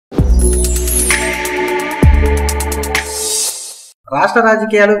రాష్ట్ర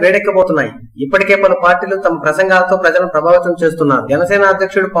రాజకీయాలు వేడెక్కబోతున్నాయి. ఇప్పటికే పలు పార్టీలు తమ ప్రసంగాలతో ప్రజలను ప్రభావితం చేస్తున్నారు. జనసేన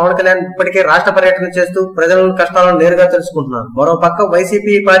అధ్యక్షుడు పవన్ కళ్యాణ్ ఇప్పటికే రాష్ట్ర పర్యటన చేస్తూ ప్రజల కష్టాలను నేరుగా తెలుసుకుంటున్నారు. మరో పక్క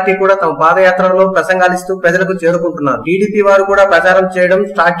వైసీపీ పార్టీ కూడా తమ పాదయాత్రలో ప్రసంగాలిస్తూ ప్రజలకు చేరుకుంటున్నారు. టీడీపీ వారు కూడా ప్రచారం చేయడం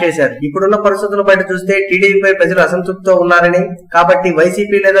స్టార్ట్ చేశారు. ఇప్పుడున్న పరిస్థితులను బయట చూస్తే టీడీపీపై ప్రజలు అసంతృప్తితో ఉన్నారని, కాబట్టి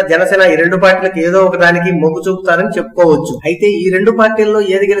వైసీపీ లేదా జనసేన ఈ రెండు పార్టీలకు ఏదో ఒక దానికి మొగ్గు చూపుతారని చెప్పుకోవచ్చు. అయితే ఈ రెండు పార్టీల్లో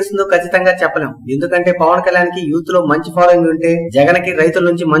ఏది గెలుస్తుందో ఖచ్చితంగా చెప్పలేం. ఎందుకంటే పవన్ కళ్యాణ్ కి యూత్ లో మంచి ఫాలోయింగ్ ఉంటే జగన్ కి రైతుల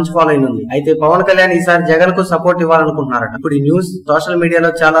నుంచి మంచి ఫాలోయింగ్ ఉంది. అయితే పవన్ కళ్యాణ్ ఈసారి జగన్ కు సపోర్ట్ ఇవ్వాలనుకుంటున్నారట. ఇప్పుడు ఈ న్యూస్ సోషల్ మీడియాలో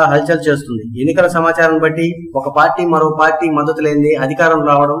చాలా హల్చల్ చేస్తుంది. ఎన్నికల సమాచారం బట్టి ఒక పార్టీ మరో పార్టీ మద్దతు లేనిది అధికారం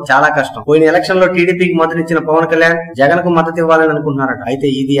రావడం చాలా కష్టం. పోయిన ఎలక్షన్ లో టీడీపీకి మద్దతు ఇచ్చిన పవన్ కళ్యాణ్ జగన్ కు మద్దతు ఇవ్వాలని అనుకుంటున్నారట. అయితే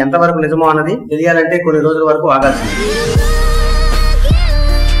ఇది ఎంతవరకు నిజమో అన్నది తెలియాలంటే కొన్ని రోజుల వరకు ఆగాల్సింది.